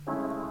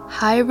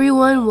Hi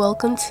everyone,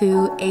 welcome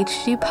to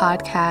HG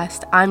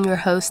Podcast. I'm your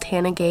host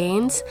Hannah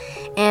Gaines,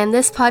 and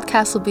this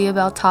podcast will be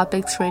about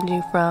topics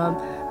ranging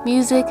from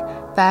music,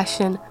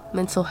 fashion,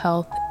 mental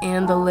health,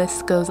 and the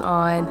list goes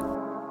on.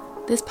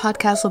 This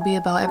podcast will be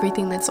about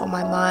everything that's on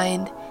my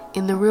mind.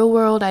 In the real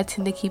world, I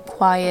tend to keep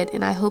quiet,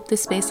 and I hope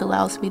this space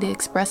allows me to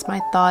express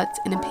my thoughts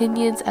and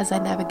opinions as I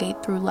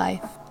navigate through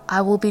life.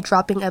 I will be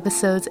dropping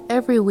episodes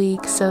every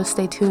week, so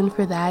stay tuned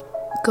for that.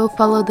 Go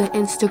follow the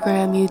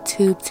Instagram,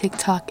 YouTube,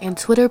 TikTok, and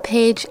Twitter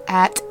page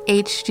at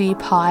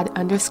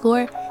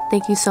HGPod_.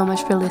 Thank you so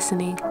much for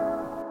listening.